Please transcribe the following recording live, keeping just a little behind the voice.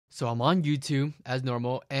So I'm on YouTube as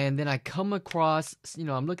normal, and then I come across,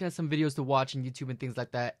 I'm looking at some videos to watch on YouTube and things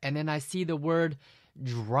like that, and then I see the word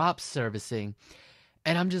drop servicing,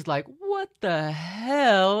 and I'm just like, what the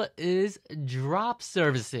hell is drop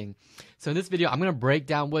servicing? So in this video, I'm going to break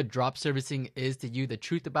down what drop servicing is to you, the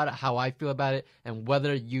truth about it, how I feel about it, and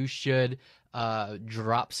whether you should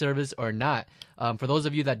drop service or not. For those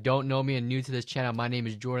of you that don't know me and new to this channel, my name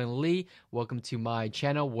is Jordan Lee. Welcome to my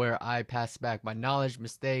channel where I pass back my knowledge,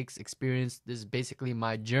 mistakes, experience. This is basically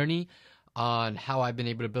my journey on how I've been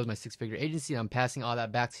able to build my six-figure agency. I'm passing all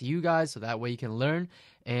that back to you guys so that way you can learn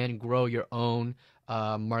and grow your own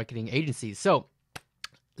marketing agency. So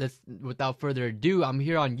without further ado, I'm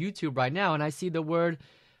here on YouTube right now and I see the word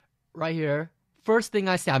right here. First thing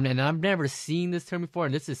I see, and I've never seen this term before,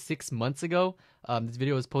 and this is 6 months ago. This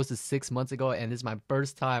video was posted 6 months ago, and this is my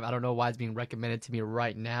first time. I don't know why it's being recommended to me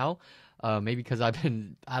right now. Maybe because I've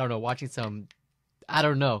been, watching some, I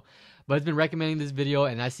don't know. But it's been recommending this video,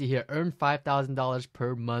 and I see here, earn $5,000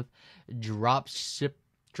 per month, drop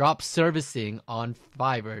servicing on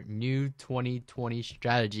Fiverr, new 2020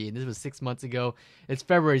 strategy. And this was 6 months ago. It's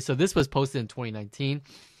February, so this was posted in 2019.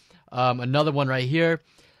 Another one right here.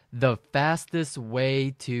 The fastest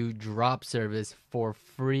way to drop service for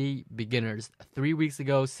free beginners. 3 weeks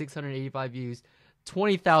ago, 685 views,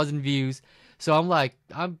 20,000 views. So I'm like,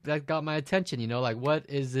 that got my attention, like what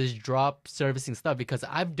is this drop servicing stuff? Because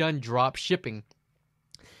I've done drop shipping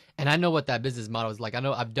and I know what that business model is like. I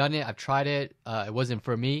know I've done it, I've tried it. It wasn't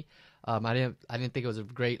for me. I didn't think it was a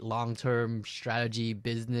great long-term strategy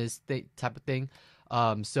business type of thing.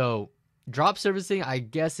 So drop servicing, I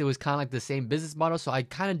guess it was kind of like the same business model. So I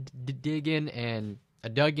kind of dug in and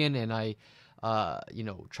I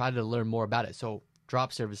tried to learn more about it. So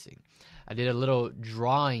drop servicing, I did a little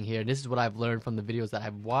drawing here. This is what I've learned from the videos that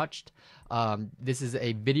I've watched. This is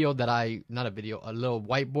a video that a little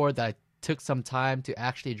whiteboard that I took some time to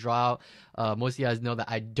actually draw out. Most of you guys know that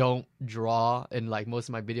I don't draw in like most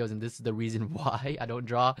of my videos, and this is the reason why I don't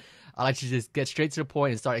draw. I like to just get straight to the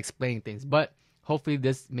point and start explaining things. But hopefully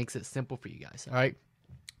this makes it simple for you guys. All right.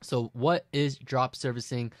 So what is drop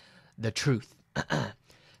servicing? The truth.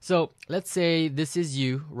 So let's say this is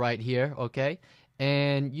you right here. Okay.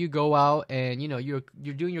 And you go out and you're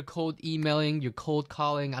doing your cold emailing, your cold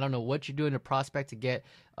calling. I don't know what you're doing to prospect to get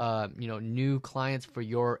new clients for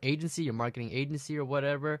your agency, your marketing agency, or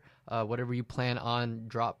whatever you plan on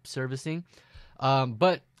drop servicing.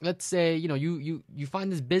 But let's say you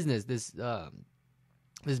find this business,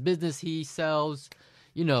 this business, he sells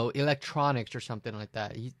electronics or something like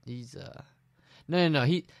that.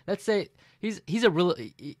 Let's say he's a real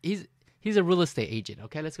estate agent.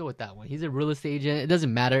 Okay, let's go with that one. He's a real estate agent. It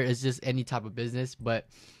doesn't matter. It's just any type of business. But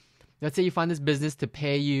let's say you find this business to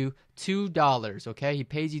pay you $2. Okay, he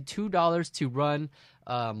pays you $2 to run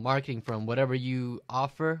marketing from whatever you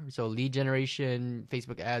offer. So lead generation,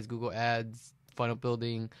 Facebook ads, Google ads, funnel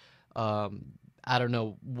building. I don't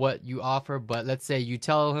know what you offer, but let's say you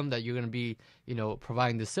tell him that you're going to be,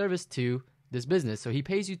 providing the service to this business. So he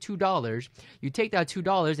pays you $2. You take that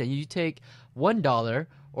 $2 and you take $1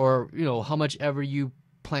 or, how much ever you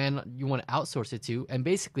plan you want to outsource it to. And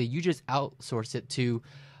basically you just outsource it to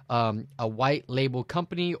a white label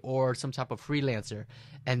company or some type of freelancer.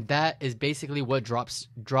 And that is basically what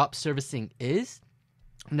drop servicing is.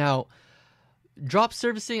 Now, drop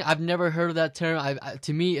servicing, I've never heard of that term.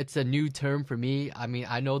 To me, it's a new term for me. I mean,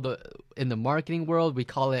 I know in the marketing world, we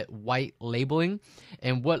call it white labeling.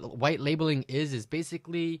 And what white labeling is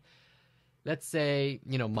basically, let's say,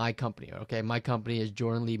 my company. Okay, my company is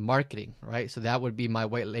Jordan Lee Marketing, right? So that would be my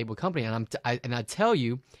white label company. And I tell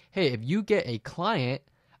you, hey, if you get a client,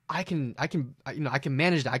 I can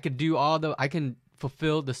manage that. I can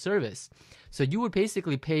fulfill the service. So you would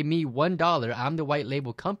basically pay me $1. I'm the white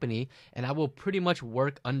label company, and I will pretty much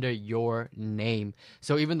work under your name.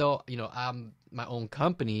 So even though I'm my own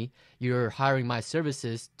company, you're hiring my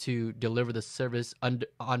services to deliver the service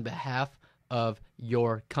on behalf of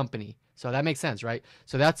your company. So that makes sense, right?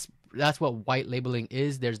 So that's what white labeling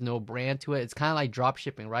is. There's no brand to it. It's kind of like drop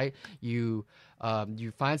shipping, right? You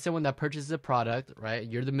find someone that purchases a product, right?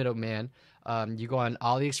 You're the middleman. You go on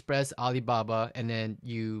AliExpress, Alibaba, and then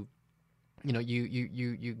you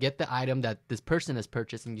get the item that this person has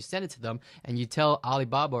purchased and you send it to them and you tell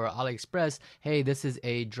Alibaba or AliExpress, hey, this is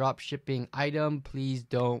a drop shipping item. Please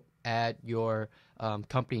don't add your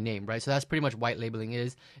company name, right? So that's pretty much white labeling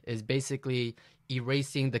is basically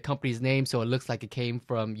erasing the company's name so it looks like it came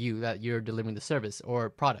from you, that you're delivering the service or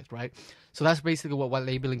product, right? So that's basically what white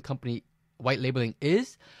labeling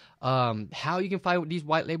is. How you can find these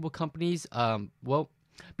white label companies. Well,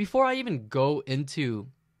 before I even go into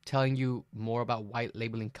telling you more about white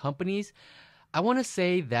labeling companies, I want to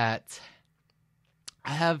say that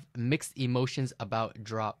I have mixed emotions about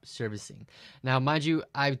drop servicing. Now, mind you,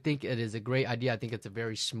 I think it is a great idea. I think it's a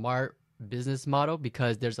very smart business model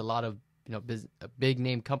because there's a lot of big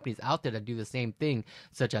name companies out there that do the same thing,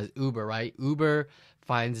 such as Uber, right? Uber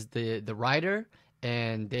finds the rider,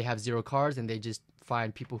 and they have zero cars, and they just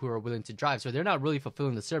find people who are willing to drive. So they're not really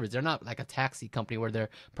fulfilling the service. They're not like a taxi company where they're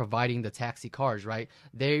providing the taxi cars, right?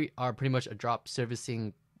 They are pretty much a drop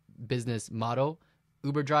servicing business model.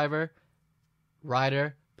 Uber driver,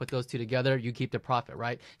 rider, put those two together, you keep the profit,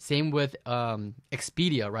 right? Same with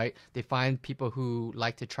Expedia, right? They find people who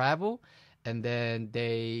like to travel, and then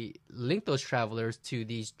they link those travelers to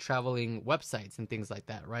these traveling websites and things like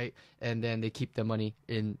that, right? And then they keep the money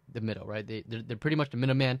in the middle, right? They're pretty much the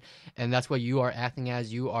middleman, and that's what you are acting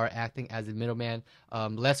as. You are acting as a middleman.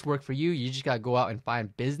 Less work for you. You just got to go out and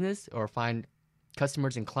find business or find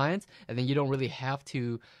customers and clients, and then you don't really have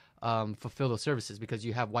to fulfill those services because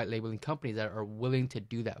you have white labeling companies that are willing to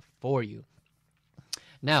do that for you.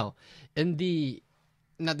 Now,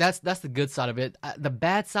 that's the good side of it. The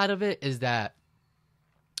bad side of it is that,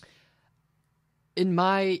 in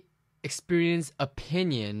my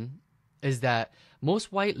opinion, is that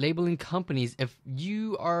most white labeling companies, if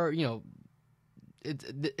you are,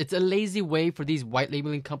 it's a lazy way for these white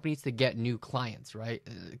labeling companies to get new clients, right?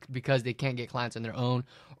 Because they can't get clients on their own,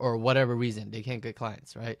 or whatever reason they can't get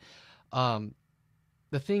clients, right?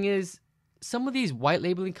 The thing is, some of these white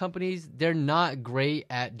labeling companies, they're not great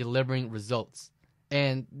at delivering results.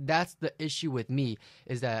 And that's the issue with me,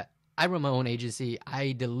 is that I run my own agency.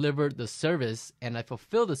 I deliver the service and I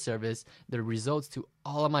fulfill the service, the results to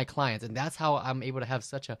all of my clients. And that's how I'm able to have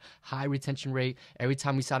such a high retention rate. Every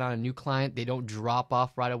time we sign on a new client, they don't drop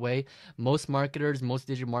off right away. Most marketers, most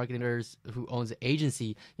digital marketers who owns an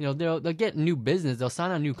agency, they'll get new business. They'll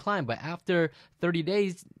sign on a new client, but after 30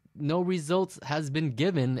 days, no results has been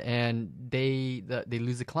given, and they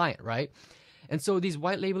lose a client, right? And so these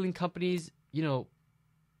white labeling companies,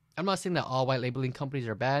 I'm not saying that all white labeling companies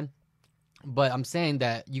are bad, but I'm saying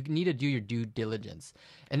that you need to do your due diligence.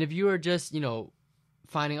 And if you are just,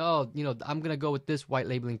 finding, I'm going to go with this white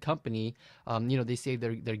labeling company, they say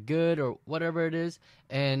they're good or whatever it is.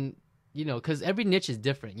 And, because every niche is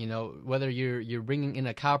different, whether you're bringing in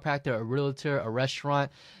a chiropractor, a realtor, a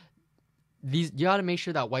restaurant, you got to make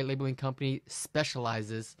sure that white labeling company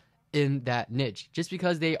specializes in that niche. Just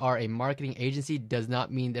because they are a marketing agency does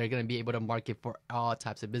not mean they're going to be able to market for all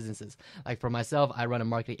types of businesses. Like for myself, I run a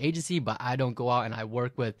marketing agency, but I don't go out and I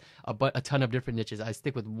work with a ton of different niches. I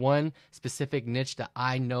stick with one specific niche that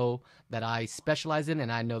I know that I specialize in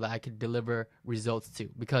and I know that I could deliver results to,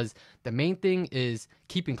 because the main thing is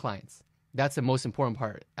keeping clients. That's the most important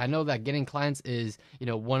part. I know that getting clients is,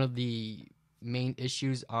 one of the main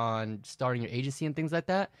issues on starting your agency and things like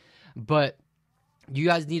that, but you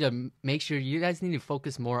guys need to make sure you guys need to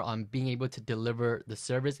focus more on being able to deliver the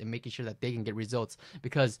service and making sure that they can get results.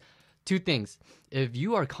 Because two things: if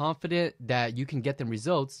you are confident that you can get them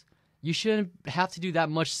results, you shouldn't have to do that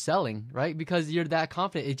much selling, right? Because you're that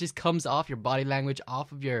confident. It just comes off your body language,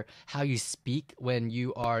 off of your how you speak when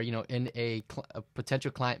you are, in a potential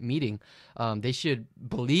client meeting. They should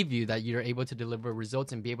believe you that you're able to deliver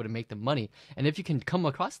results and be able to make them money. And if you can come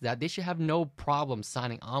across that, they should have no problem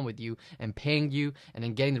signing on with you and paying you and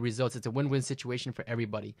then getting the results. It's a win-win situation for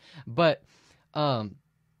everybody. But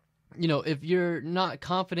if you're not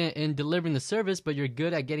confident in delivering the service, but you're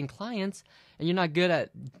good at getting clients and you're not good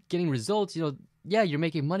at getting results, yeah, you're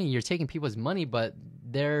making money, you're taking people's money, but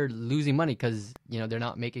they're losing money because, they're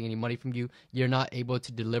not making any money from you. You're not able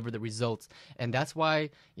to deliver the results. And that's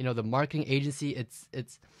why, the marketing agency, it's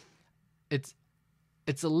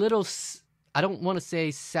a little, I don't want to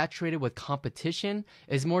say saturated with competition.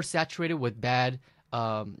 It's more saturated with bad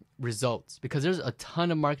results, because there's a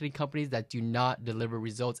ton of marketing companies that do not deliver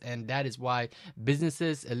results, and that is why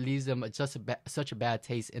businesses, it leaves them just such a bad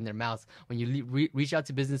taste in their mouths when you reach out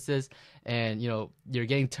to businesses and you're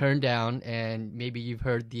getting turned down. And maybe you've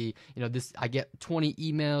heard this: I get 20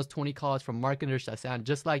 emails, 20 calls from marketers that sound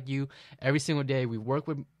just like you every single day. We work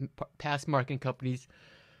with past marketing companies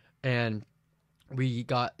and we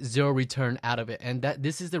got zero return out of it. And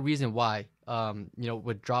this is the reason why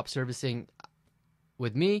with drop servicing,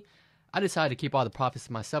 with me, I decided to keep all the profits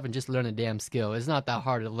to myself and just learn a damn skill. It's not that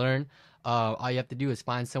hard to learn. All you have to do is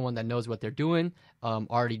find someone that knows what they're doing,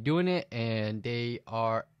 already doing it, and they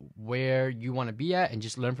are where you want to be at, and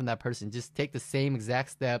just learn from that person. Just take the same exact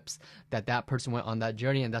steps that person went on that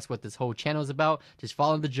journey, and that's what this whole channel is about. Just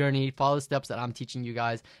follow the journey, follow the steps that I'm teaching you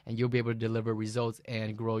guys, and you'll be able to deliver results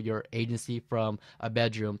and grow your agency from a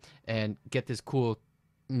bedroom and get this cool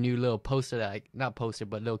new little poster that I not poster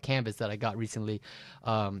but little canvas that I got recently.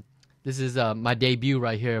 This is my debut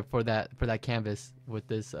right here for that canvas with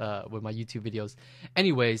this with my YouTube videos.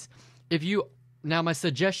 Anyways, if you now my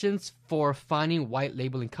suggestions for finding white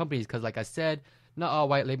labeling companies, because like I said, not all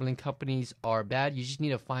white labeling companies are bad. You just need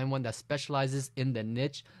to find one that specializes in the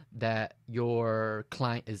niche that your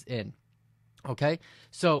client is in. Okay,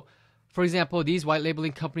 so for example, these white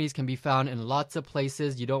labeling companies can be found in lots of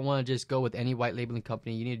places. You don't want to just go with any white labeling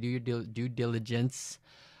company. You need to do your due diligence.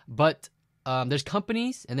 But there's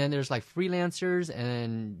companies, and then there's like freelancers,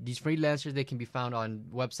 and these freelancers, they can be found on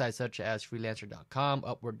websites such as freelancer.com,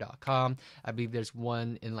 upwork.com. I believe there's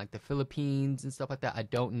one in like the Philippines and stuff like that. I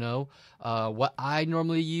don't know. What I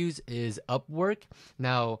normally use is Upwork.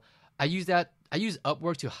 Now, I use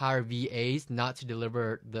Upwork to hire VAs, not to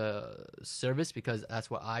deliver the service, because that's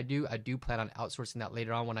what I do. I do plan on outsourcing that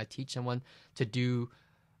later on when I teach someone to do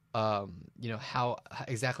how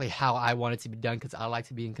exactly how I want it to be done, because I like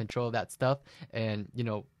to be in control of that stuff. And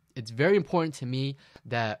it's very important to me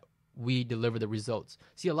that we deliver the results.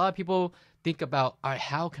 See, a lot of people think about, all right,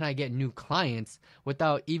 how can I get new clients,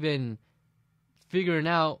 without even figuring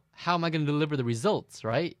out how am I going to deliver the results,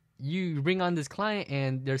 right? You bring on this client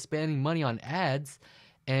and they're spending money on ads,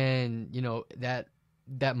 and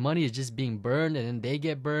that money is just being burned, and then they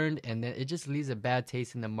get burned, and then it just leaves a bad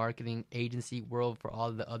taste in the marketing agency world for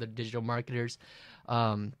all the other digital marketers,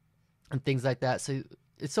 and things like that. So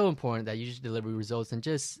it's so important that you just deliver results, and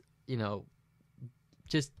just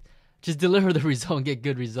deliver the result and get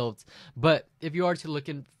good results. But if you are to look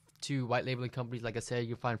into white labeling companies, like I said,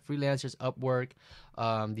 you can find freelancers, Upwork.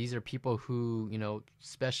 These are people who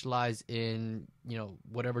specialize in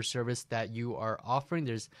whatever service that you are offering.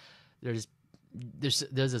 There's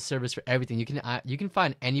a service for everything. You can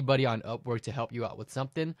find anybody on Upwork to help you out with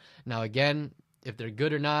something. Now, again, if they're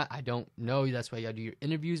good or not, I don't know. That's why you gotta do your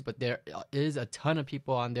interviews. But there is a ton of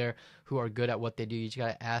people on there who are good at what they do. You just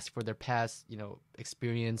gotta ask for their past,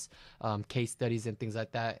 experience, case studies, and things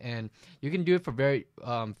like that. And you can do it for very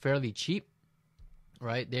fairly cheap.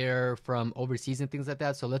 Right? They're from overseas and things like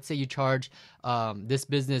that. So let's say you charge this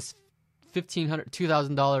business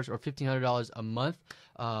 $2,000 or $1,500 a month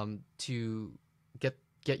to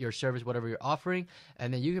get your service, whatever you're offering,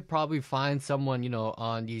 and then you could probably find someone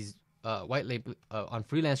on these white label on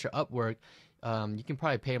Freelancer, Upwork. You can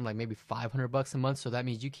probably pay them like maybe $500 a month. So that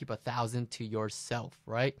means you keep $1,000 to yourself,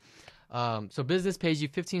 right? So business pays you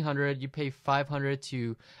 $1,500, you pay $500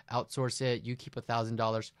 to outsource it, you keep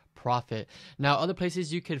 $1,000 profit. Now, other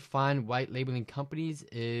places you could find white labeling companies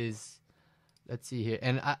is, let's see here,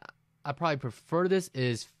 and I probably prefer this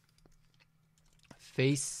is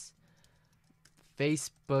Facebook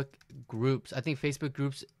groups. I think Facebook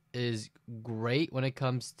groups is great when it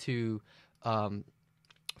comes to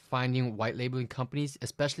finding white labeling companies,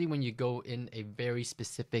 especially when you go in a very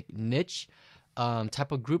specific niche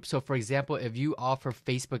type of group. So for example, if you offer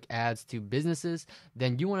Facebook ads to businesses,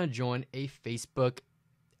 then you want to join a Facebook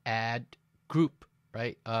ad group,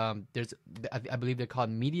 right? I believe they're called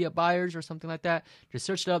media buyers or something like that. Just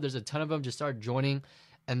search it up. There's a ton of them. Just start joining.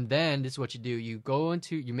 And then this is what you do. You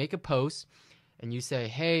make a post and you say,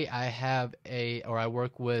 hey, I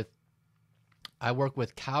work with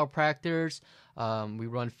chiropractors. We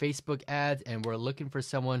run Facebook ads, and we're looking for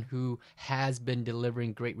someone who has been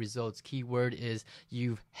delivering great results. Keyword is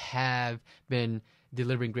you have been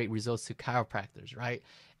delivering great results to chiropractors, right?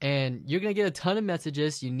 And you're going to get a ton of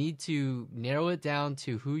messages. You need to narrow it down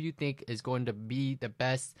to who you think is going to be the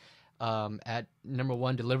best at, number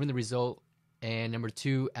one, delivering the result, and number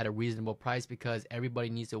two, at a reasonable price, because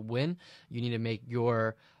everybody needs to win. You need to make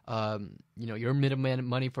your middleman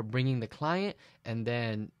money for bringing the client, and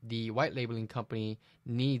then the white labeling company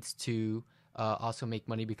needs to also make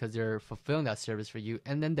money because they're fulfilling that service for you.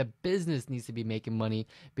 And then the business needs to be making money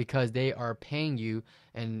because they are paying you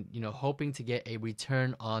and hoping to get a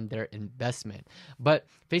return on their investment. But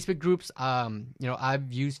Facebook groups,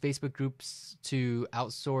 I've used Facebook groups to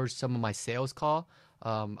outsource some of my sales call.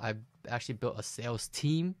 I've actually built a sales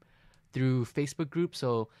team through Facebook groups,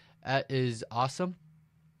 so that is awesome.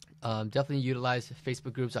 Definitely utilize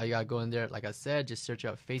Facebook groups. All you gotta go in there, like I said, just search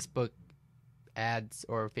out Facebook ads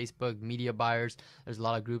or Facebook media buyers. There's a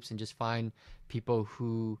lot of groups, and just find people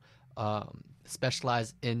who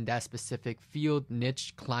specialize in that specific field,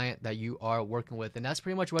 niche client that you are working with. And that's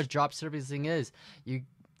pretty much what drop servicing is.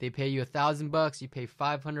 They pay you $1,000, you pay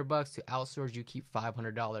 $500 to outsource, you keep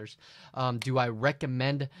 $500. Do I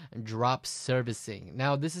recommend drop servicing?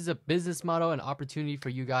 Now, this is a business model, an opportunity for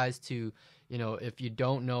you guys to, if you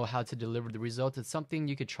don't know how to deliver the results, it's something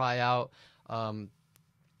you could try out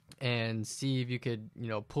and see if you could,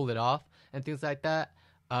 pull it off and things like that.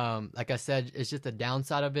 Like I said, it's just the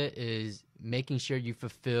downside of it is making sure you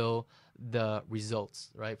fulfill the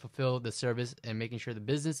results, right? Fulfill the service and making sure the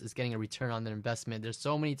business is getting a return on their investment. There's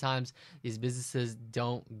so many times these businesses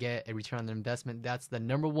don't get a return on their investment. That's the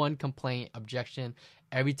number one complaint, objection.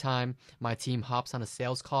 Every time my team hops on a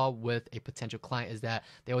sales call with a potential client is that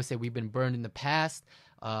they always say we've been burned in the past.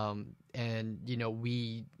 And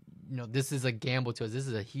this is a gamble to us. This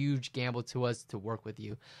is a huge gamble to us to work with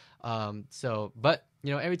you. But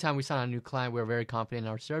every time we sign on a new client, we're very confident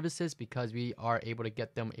in our services because we are able to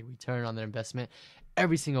get them a return on their investment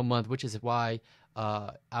every single month, which is why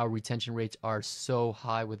our retention rates are so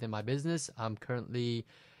high within my business. I'm currently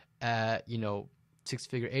at,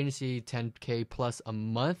 six-figure agency, 10K plus a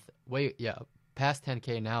month. Past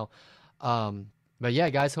 10K now. But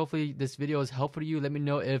yeah, guys, hopefully this video is helpful to you. Let me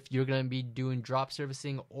know if you're going to be doing drop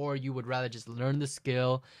servicing or you would rather just learn the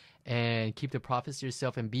skill and keep the profits to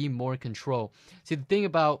yourself and be more in control. See, the thing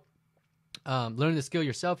about learning the skill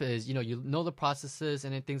yourself is, you know the processes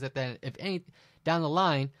and things like that. If any, down the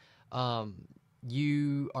line,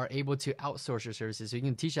 you are able to outsource your services. So you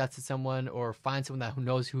can teach that to someone or find someone who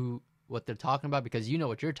knows what they're talking about because you know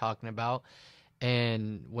what you're talking about.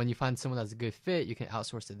 And when you find someone that's a good fit, you can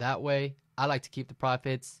outsource it that way. I like to keep the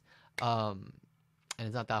profits, and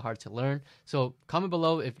it's not that hard to learn. So comment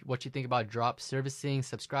below what you think about drop servicing.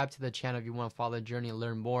 Subscribe to the channel if you want to follow the journey and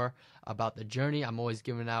learn more about the journey. I'm always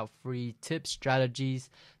giving out free tips, strategies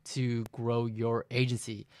to grow your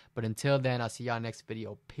agency. But until then, I'll see y'all next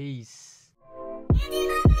video. Peace.